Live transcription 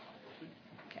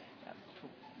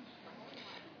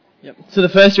Yep. So the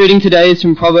first reading today is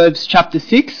from Proverbs chapter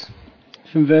 6,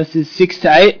 from verses 6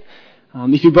 to 8.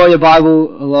 If you brought your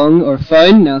Bible along or a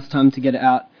phone, now it's time to get it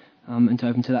out and to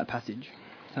open to that passage.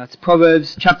 So that's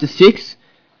Proverbs chapter 6,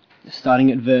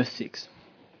 starting at verse 6.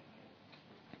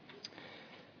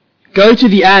 Go to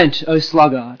the ant, O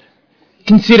sluggard.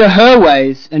 Consider her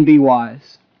ways and be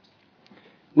wise.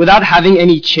 Without having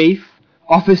any chief,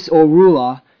 office or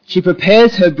ruler, she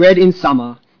prepares her bread in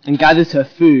summer and gathers her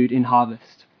food in harvest.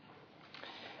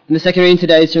 And the second reading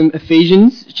today is from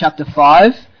Ephesians chapter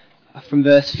 5, from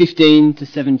verse 15 to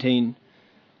 17.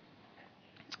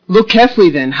 Look carefully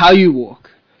then how you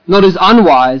walk, not as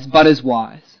unwise but as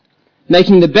wise,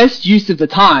 making the best use of the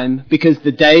time because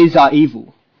the days are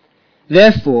evil.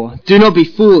 Therefore, do not be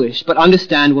foolish, but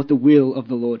understand what the will of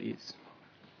the Lord is.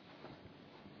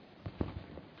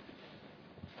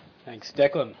 Thanks,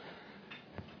 Declan.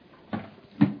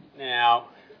 Now,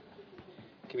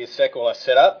 give me a sec while I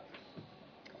set up.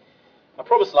 I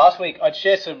promised last week I'd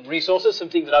share some resources, some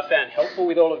things that I found helpful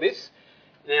with all of this.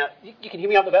 Now, you can hear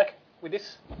me up the back with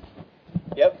this?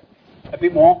 Yep. A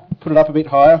bit more. Put it up a bit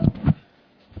higher.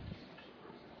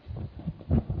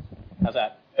 How's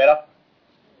that? Better?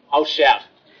 I'll shout.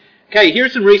 Okay, here are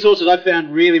some resources I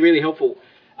found really, really helpful.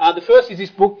 The first is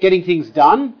this book, Getting Things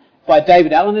Done, by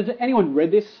David Allen. Has anyone read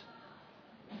this?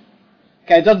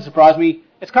 Okay, it doesn't surprise me.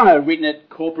 It's kind of written at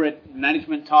corporate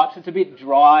management types. It's a bit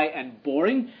dry and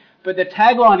boring, but the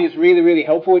tagline is really, really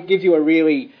helpful. It gives you a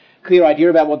really clear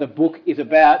idea about what the book is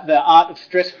about, the art of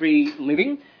stress-free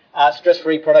living,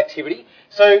 stress-free productivity.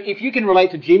 So if you can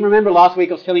relate to Jim, remember last week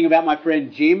I was telling you about my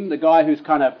friend Jim, the guy who's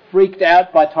kind of freaked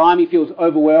out by time. He feels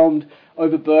overwhelmed,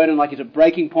 overburdened, like he's at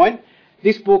breaking point.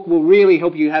 This book will really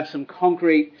help you have some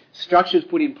concrete structures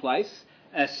put in place,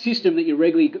 a system that you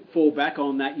regularly fall back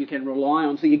on that you can rely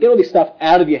on. So you get all this stuff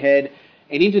out of your head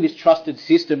and into this trusted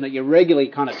system that you're regularly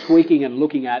kind of tweaking and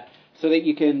looking at so that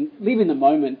you can live in the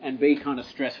moment and be kind of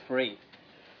stress-free.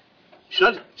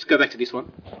 Should I just go back to this one?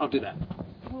 I'll do that.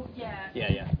 Well, yeah.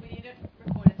 Yeah. We need it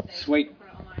recorded today. Sweet. Put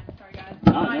it online. Sorry,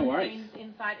 guys. No worries.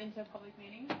 Insight into a public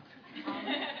meeting.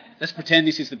 Let's pretend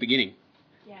this is the beginning.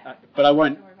 Yeah. But I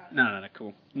won't. No,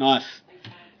 cool. Nice.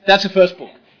 That's the first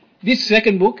book. This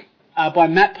second book by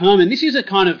Matt Perman, this is a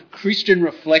kind of Christian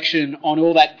reflection on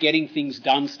all that getting things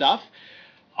done stuff.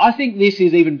 I think this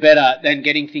is even better than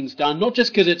Getting Things Done, not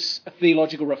just because it's a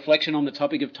theological reflection on the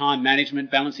topic of time management,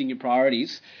 balancing your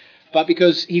priorities, but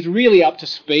because he's really up to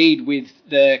speed with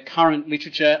the current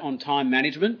literature on time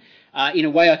management in a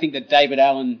way I think that David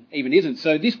Allen even isn't.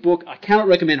 So this book I cannot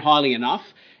recommend highly enough.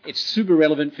 It's super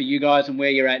relevant for you guys and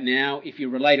where you're at now. If you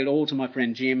relate at all to my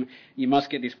friend Jim, you must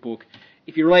get this book.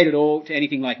 If you relate at all to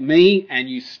anything like me and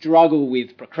you struggle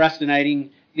with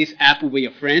procrastinating, this app will be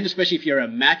your friend, especially if you're a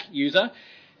Mac user.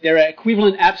 There are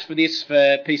equivalent apps for this for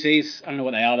PCs. I don't know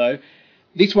what they are though.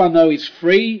 This one though is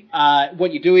free.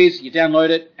 What you do is you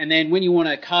download it, and then when you want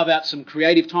to carve out some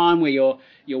creative time where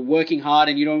you're working hard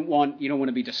and you don't want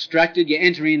to be distracted, you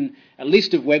enter in a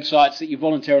list of websites that you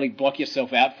voluntarily block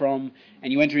yourself out from,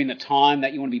 and you enter in the time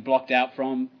that you want to be blocked out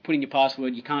from, put in your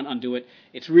password, you can't undo it.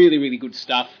 It's really, really good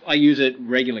stuff. I use it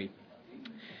regularly.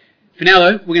 For now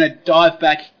though, we're going to dive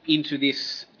back into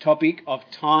this topic of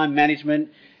time management,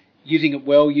 using it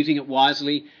well, using it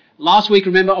wisely. Last week,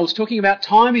 remember, I was talking about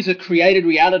time is a created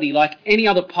reality like any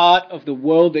other part of the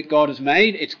world that God has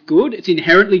made. It's good. It's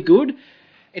inherently good.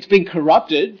 It's been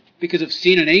corrupted because of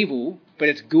sin and evil, but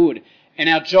it's good. And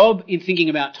our job in thinking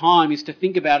about time is to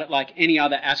think about it like any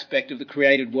other aspect of the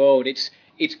created world. It's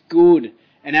good.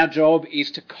 And our job is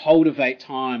to cultivate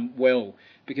time well,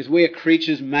 because we are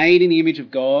creatures made in the image of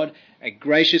God, a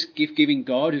gracious gift-giving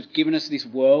God who's given us this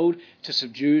world to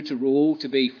subdue, to rule, to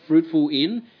be fruitful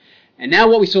in. And now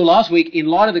what we saw last week, in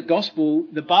light of the gospel,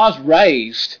 the bar's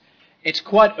raised. It's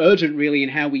quite urgent, really, in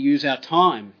how we use our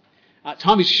time.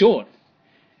 Time is short.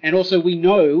 And also we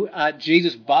know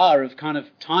Jesus' bar of kind of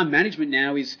time management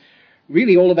now is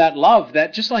really all about love,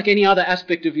 that just like any other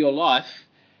aspect of your life,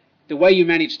 the way you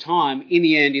manage time, in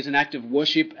the end, is an act of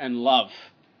worship and love.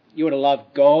 You ought to love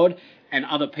God and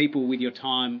other people with your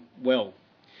time well.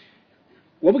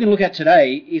 What we're going to look at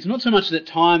today is not so much that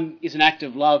time is an act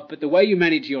of love, but the way you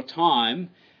manage your time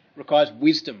requires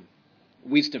wisdom.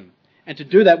 Wisdom. And to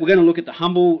do that, we're going to look at the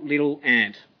humble little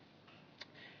ant.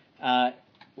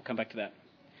 We'll come back to that.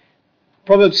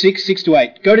 Proverbs 6,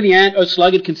 6-8. Go to the ant, O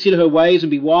sluggard, consider her ways and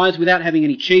be wise. Without having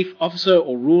any chief, officer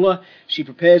or ruler, she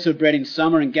prepares her bread in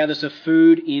summer and gathers her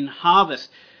food in harvest.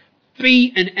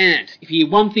 Be an ant. If you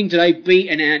hear one thing today, be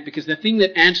an ant, because the thing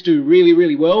that ants do really,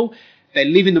 really well, they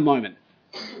live in the moment.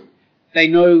 They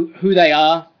know who they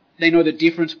are. They know the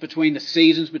difference between the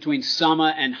seasons, between summer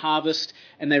and harvest,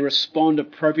 and they respond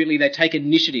appropriately. They take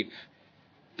initiative.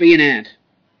 Be an ant.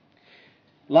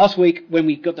 Last week, when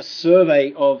we got the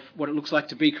survey of what it looks like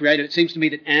to be created, it seems to me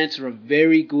that ants are a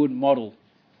very good model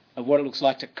of what it looks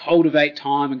like to cultivate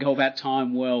time and go about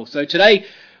time well. So today,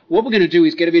 what we're going to do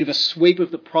is get a bit of a sweep of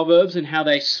the Proverbs and how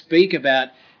they speak about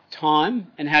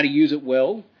time and how to use it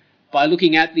well by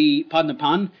looking at the, pardon the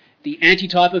pun, the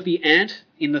antitype of the ant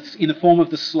in the form of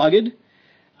the sluggard.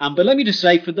 But let me just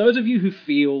say, for those of you who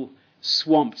feel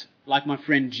swamped, like my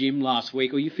friend Jim last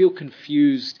week, or you feel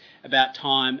confused about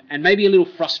time and maybe a little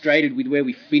frustrated with where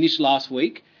we finished last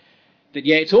week, that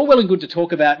yeah, it's all well and good to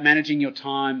talk about managing your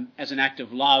time as an act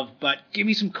of love, but give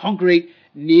me some concrete,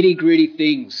 nitty-gritty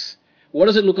things. What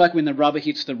does it look like when the rubber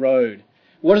hits the road?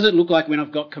 What does it look like when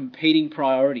I've got competing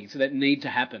priorities that need to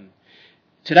happen?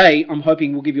 Today, I'm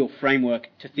hoping we'll give you a framework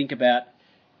to think about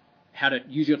how to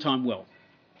use your time well.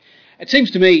 It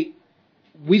seems to me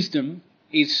wisdom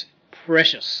is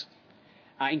precious,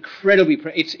 incredibly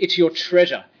precious. It's your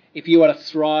treasure if you are to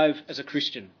thrive as a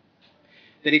Christian.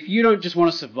 That if you don't just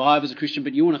want to survive as a Christian,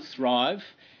 but you want to thrive,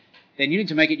 then you need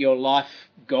to make it your life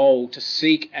goal to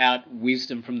seek out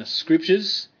wisdom from the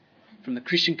Scriptures, from the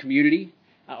Christian community,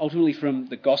 ultimately from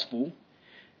the gospel,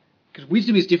 because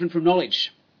wisdom is different from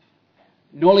knowledge.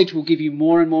 Knowledge will give you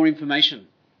more and more information.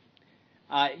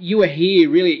 You are here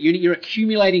really at uni, you're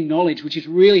accumulating knowledge, which is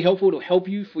really helpful to help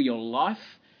you for your life.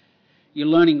 You're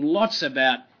learning lots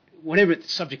about whatever the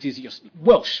subject is.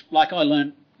 Welsh, like I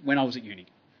learned when I was at uni,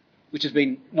 which has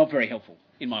been not very helpful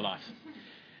in my life.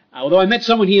 Although I met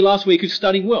someone here last week who's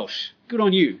studying Welsh. Good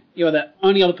on you. You are the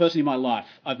only other person in my life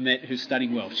I've met who's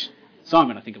studying Welsh.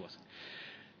 Simon, I think it was.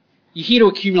 You're here to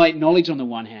accumulate knowledge on the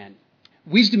one hand.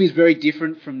 Wisdom is very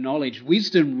different from knowledge.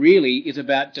 Wisdom really is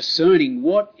about discerning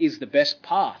what is the best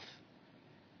path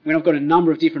when I've got a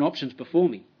number of different options before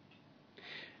me.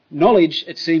 Knowledge,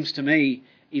 it seems to me,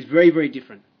 is very, very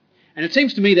different. And it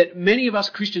seems to me that many of us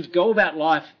Christians go about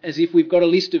life as if we've got a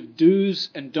list of do's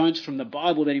and don'ts from the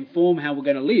Bible that inform how we're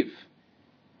going to live.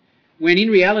 When in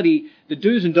reality, the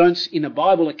do's and don'ts in the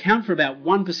Bible account for about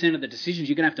 1% of the decisions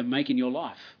you're going to have to make in your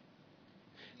life.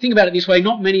 Think about it this way,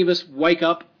 not many of us wake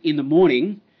up in the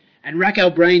morning and rack our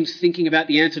brains thinking about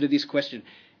the answer to this question.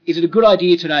 Is it a good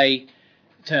idea today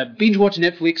to binge watch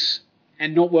Netflix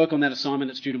and not work on that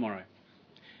assignment that's due tomorrow?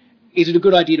 Is it a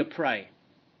good idea to pray?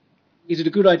 Is it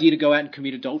a good idea to go out and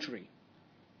commit adultery?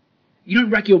 You don't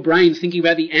rack your brains thinking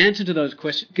about the answer to those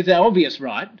questions because they're obvious,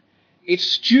 right? It's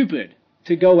stupid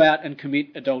to go out and commit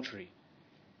adultery.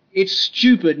 It's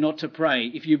stupid not to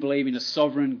pray if you believe in a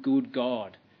sovereign, good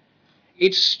God.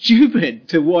 It's stupid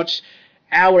to watch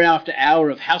hour after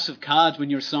hour of House of Cards when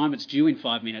your assignment's due in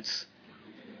 5 minutes.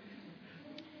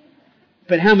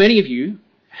 But how many of you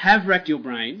have racked your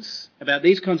brains about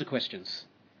these kinds of questions?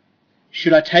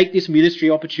 Should I take this ministry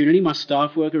opportunity my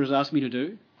staff worker has asked me to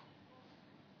do?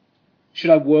 Should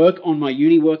I work on my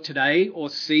uni work today or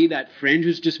see that friend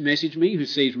who's just messaged me who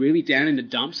sees really down in the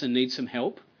dumps and needs some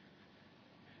help?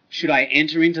 Should I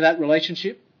enter into that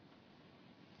relationship?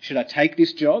 Should I take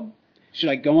this job? Should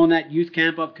I go on that youth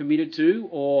camp I've committed to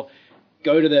or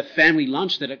go to the family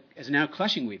lunch that it is now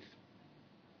clashing with?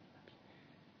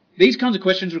 These kinds of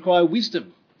questions require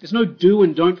wisdom. There's no do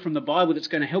and don't from the Bible that's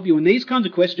going to help you. And these kinds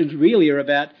of questions really are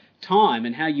about time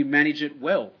and how you manage it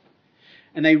well.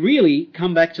 And they really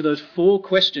come back to those 4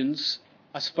 questions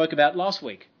I spoke about last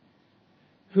week.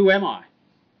 Who am I?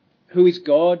 Who is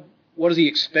God? What does he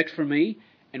expect from me?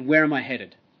 And where am I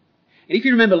headed? And if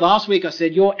you remember last week, I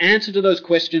said your answer to those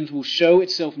questions will show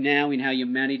itself now in how you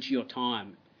manage your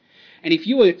time. And if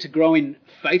you were to grow in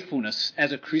faithfulness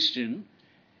as a Christian,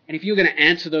 and if you're going to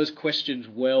answer those questions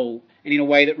well and in a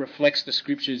way that reflects the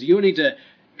Scriptures, you're going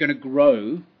to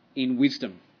grow in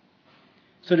wisdom.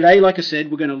 So today, like I said,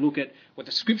 we're going to look at what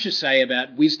the Scriptures say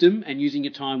about wisdom and using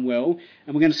your time well.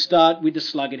 And we're going to start with the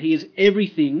sluggard. He is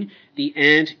everything the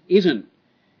ant isn't.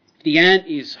 The ant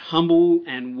is humble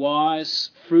and wise,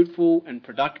 fruitful and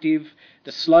productive.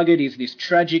 The sluggard is this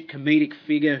tragic comedic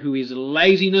figure who is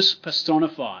laziness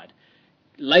personified.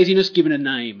 Laziness given a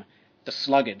name, the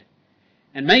sluggard.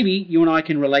 And maybe you and I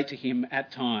can relate to him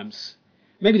at times.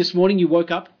 Maybe this morning you woke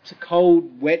up, it's a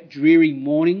cold, wet, dreary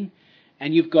morning,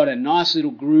 and you've got a nice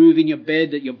little groove in your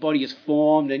bed that your body has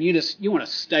formed, and you want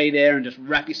to stay there and just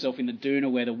wrap yourself in the doona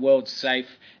where the world's safe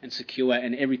and secure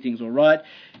and everything's all right.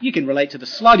 You can relate to the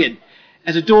sluggard.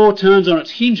 As a door turns on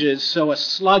its hinges, so a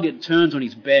sluggard turns on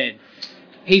his bed.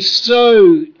 He's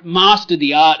so mastered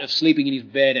the art of sleeping in his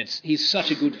bed. He's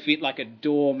such a good fit, like a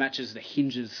door matches the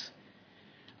hinges.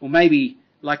 Or maybe,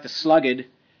 like the sluggard,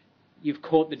 you've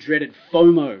caught the dreaded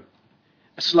FOMO,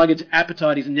 a A sluggard's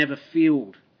appetite is never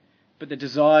filled, but the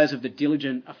desires of the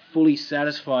diligent are fully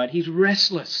satisfied. He's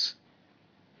restless.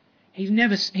 He's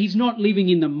not living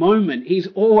in the moment. He's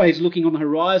always looking on the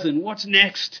horizon. What's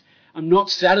next? I'm not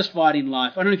satisfied in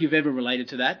life. I don't know if you've ever related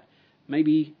to that.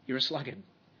 Maybe you're a sluggard.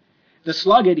 The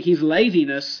sluggard, his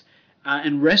laziness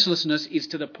and restlessness is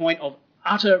to the point of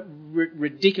utter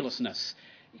ridiculousness,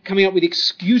 coming up with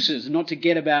excuses not to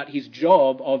get about his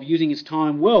job of using his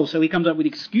time well. So he comes up with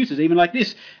excuses, even like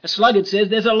this. A sluggard says,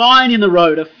 there's a lion in the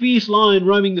road, a fierce lion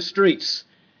roaming the streets.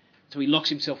 So he locks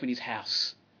himself in his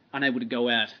house, unable to go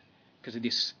out because of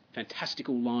this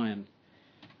fantastical lion.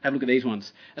 Have a look at these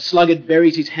ones. A sluggard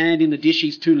buries his hand in the dish.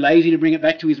 He's too lazy to bring it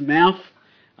back to his mouth.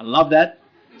 I love that.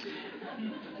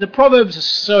 The Proverbs are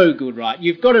so good, right?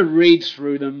 You've got to read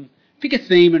through them. Pick a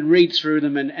theme and read through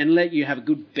them and let you have a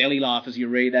good belly laugh as you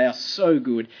read. They are so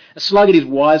good. A sluggard is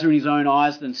wiser in his own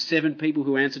eyes than 7 people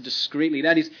who answer discreetly.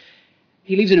 That is,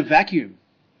 he lives in a vacuum.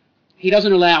 He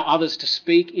doesn't allow others to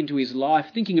speak into his life,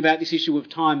 thinking about this issue of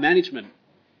time management.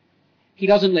 He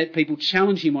doesn't let people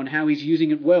challenge him on how he's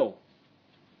using it well.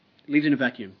 He lives in a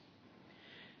vacuum.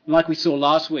 And like we saw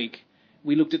last week,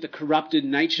 we looked at the corrupted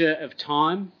nature of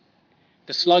time.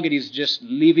 The sluggard is just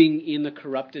living in the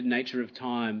corrupted nature of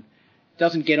time.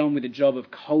 Doesn't get on with the job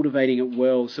of cultivating it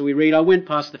well. So we read, I went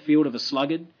past the field of a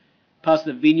sluggard, past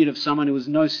the vineyard of someone who was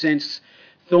no sense.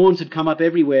 Thorns had come up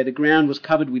everywhere. The ground was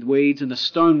covered with weeds and the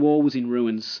stone wall was in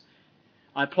ruins.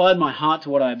 I applied my heart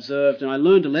to what I observed and I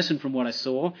learned a lesson from what I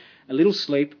saw. A little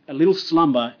sleep, a little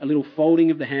slumber, a little folding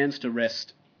of the hands to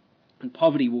rest. And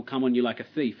poverty will come on you like a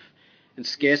thief and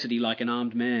scarcity like an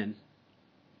armed man.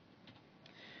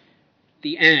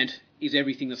 The ant is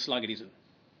everything the sluggard isn't.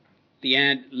 The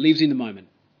ant lives in the moment.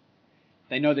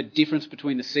 They know the difference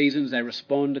between the seasons. They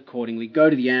respond accordingly. Go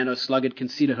to the ant, O sluggard,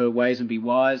 consider her ways and be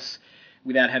wise.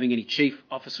 Without having any chief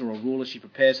officer or ruler, she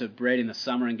prepares her bread in the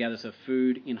summer and gathers her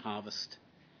food in harvest.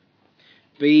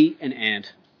 Be an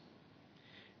ant.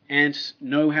 Ants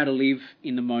know how to live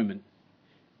in the moment.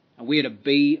 And we are to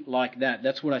be like that.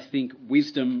 That's what I think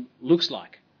wisdom looks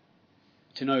like.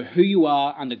 To know who you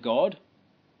are under God,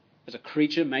 as a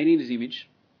creature made in his image.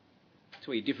 That's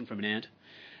where you're different from an ant.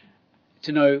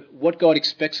 To know what God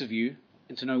expects of you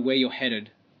and to know where you're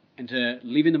headed and to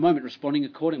live in the moment responding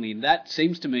accordingly. And that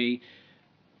seems to me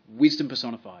wisdom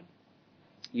personified.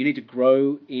 You need to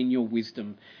grow in your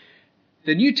wisdom.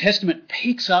 The New Testament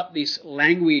picks up this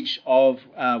language of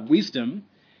wisdom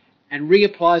and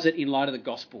reapplies it in light of the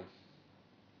gospel.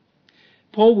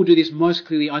 Paul will do this most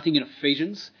clearly, I think, in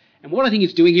Ephesians. And what I think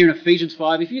he's doing here in Ephesians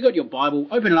 5, if you've got your Bible,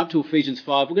 open it up to Ephesians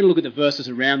 5. We're going to look at the verses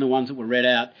around the ones that were read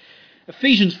out.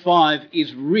 Ephesians 5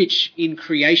 is rich in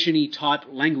creation-y type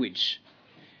language.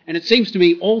 And it seems to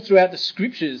me all throughout the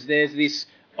scriptures there's this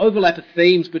overlap of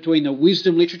themes between the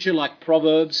wisdom literature like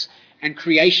Proverbs and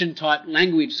creation type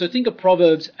language. So think of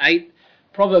Proverbs 8.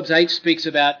 Proverbs 8 speaks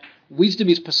about wisdom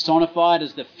is personified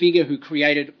as the figure who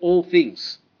created all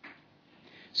things.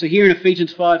 So here in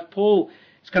Ephesians 5, Paul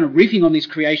is kind of riffing on this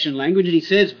creation language, and he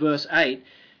says, verse 8,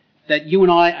 that you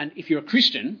and I, and if you're a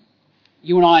Christian,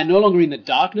 you and I are no longer in the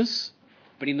darkness,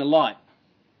 but in the light.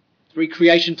 Very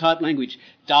creation type language.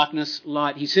 Darkness,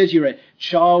 light. He says you're a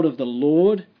child of the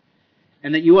Lord,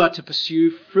 and that you are to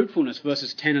pursue fruitfulness,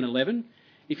 verses 10 and 11.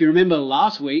 If you remember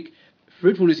last week,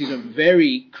 fruitfulness is a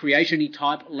very creation-y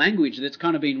type language that's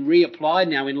kind of been reapplied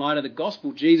now in light of the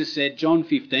gospel. Jesus said, John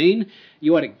 15,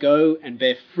 you are to go and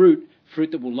bear fruit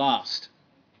that will last.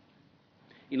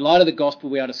 In light of the gospel,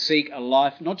 we are to seek a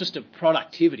life not just of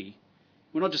productivity.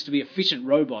 We're not just to be efficient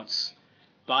robots,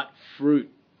 but fruit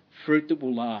that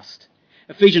will last.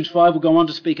 Ephesians 5 will go on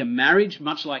to speak of marriage,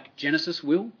 much like Genesis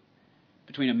will,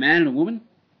 between a man and a woman.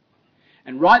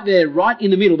 And right there, right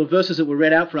in the middle, the verses that were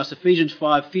read out for us, Ephesians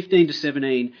 5, 15 to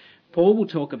 17, Paul will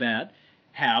talk about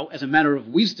how, as a matter of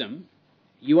wisdom,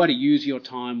 you are to use your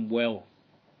time well.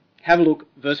 Have a look,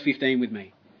 verse 15 with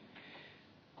me.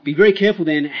 Be very careful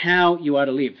then how you are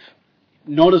to live,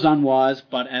 not as unwise,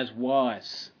 but as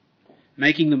wise,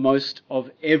 making the most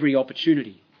of every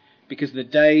opportunity, because the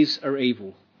days are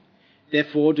evil.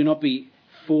 Therefore, do not be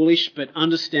foolish, but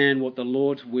understand what the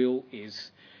Lord's will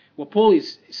is. What Paul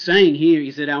is saying here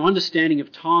is that our understanding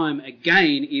of time,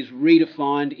 again, is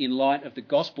redefined in light of the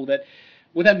gospel. That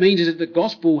what that means is that the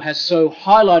gospel has so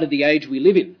highlighted the age we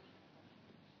live in.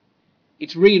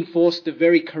 It's reinforced the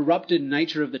very corrupted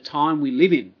nature of the time we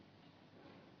live in.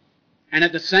 And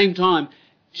at the same time,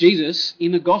 Jesus,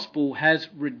 in the gospel, has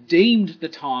redeemed the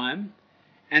time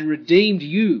and redeemed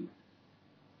you.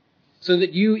 So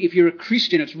that you, if you're a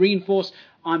Christian, it's reinforced,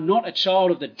 I'm not a child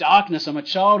of the darkness, I'm a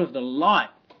child of the light.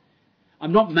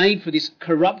 I'm not made for this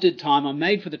corrupted time. I'm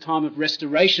made for the time of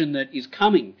restoration that is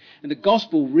coming. And the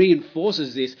gospel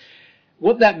reinforces this.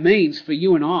 What that means for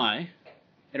you and I,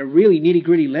 at a really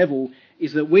nitty-gritty level,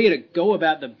 is that we are to go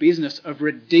about the business of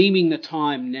redeeming the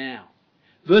time now.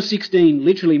 Verse 16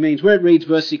 literally means, where it reads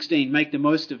verse 16, make the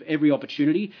most of every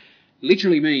opportunity,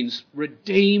 literally means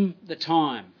redeem the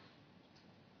time.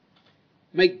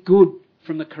 Make good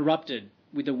from the corrupted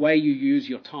with the way you use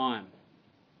your time.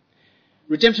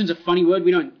 Redemption's a funny word.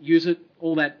 We don't use it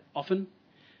all that often.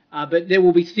 But there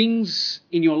will be things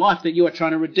in your life that you are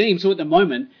trying to redeem. So at the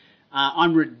moment,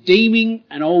 I'm redeeming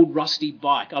an old rusty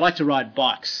bike. I like to ride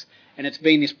bikes. And it's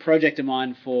been this project of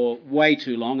mine for way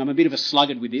too long. I'm a bit of a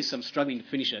sluggard with this. I'm struggling to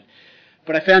finish it.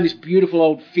 But I found this beautiful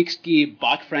old fixed gear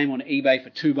bike frame on eBay for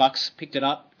 $2. Picked it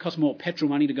up. Cost more petrol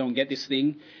money to go and get this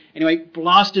thing. Anyway,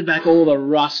 blasted back all the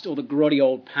rust, all the grotty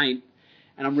old paint.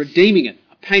 And I'm redeeming it.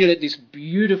 Painted it this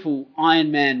beautiful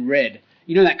Iron Man red.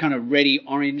 You know that kind of reddy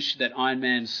orange that Iron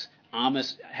Man's armour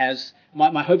has?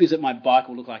 My hope is that my bike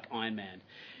will look like Iron Man.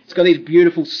 It's got these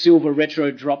beautiful silver retro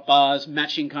drop bars,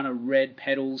 matching kind of red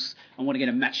pedals. I want to get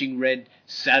a matching red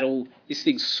saddle. This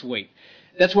thing's sweet.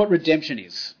 That's what redemption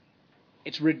is.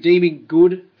 It's redeeming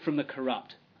good from the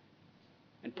corrupt.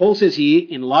 And Paul says here,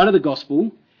 in light of the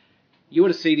gospel, you ought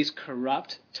to see this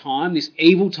corrupt time, this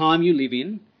evil time you live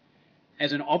in,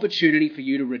 as an opportunity for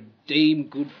you to redeem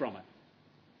good from it.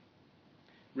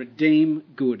 Redeem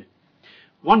good.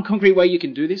 One concrete way you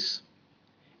can do this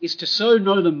is to so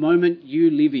know the moment you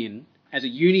live in as a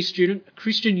uni student, a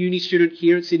Christian uni student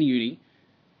here at Sydney Uni,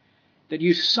 that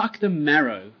you suck the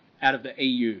marrow out of the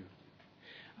EU.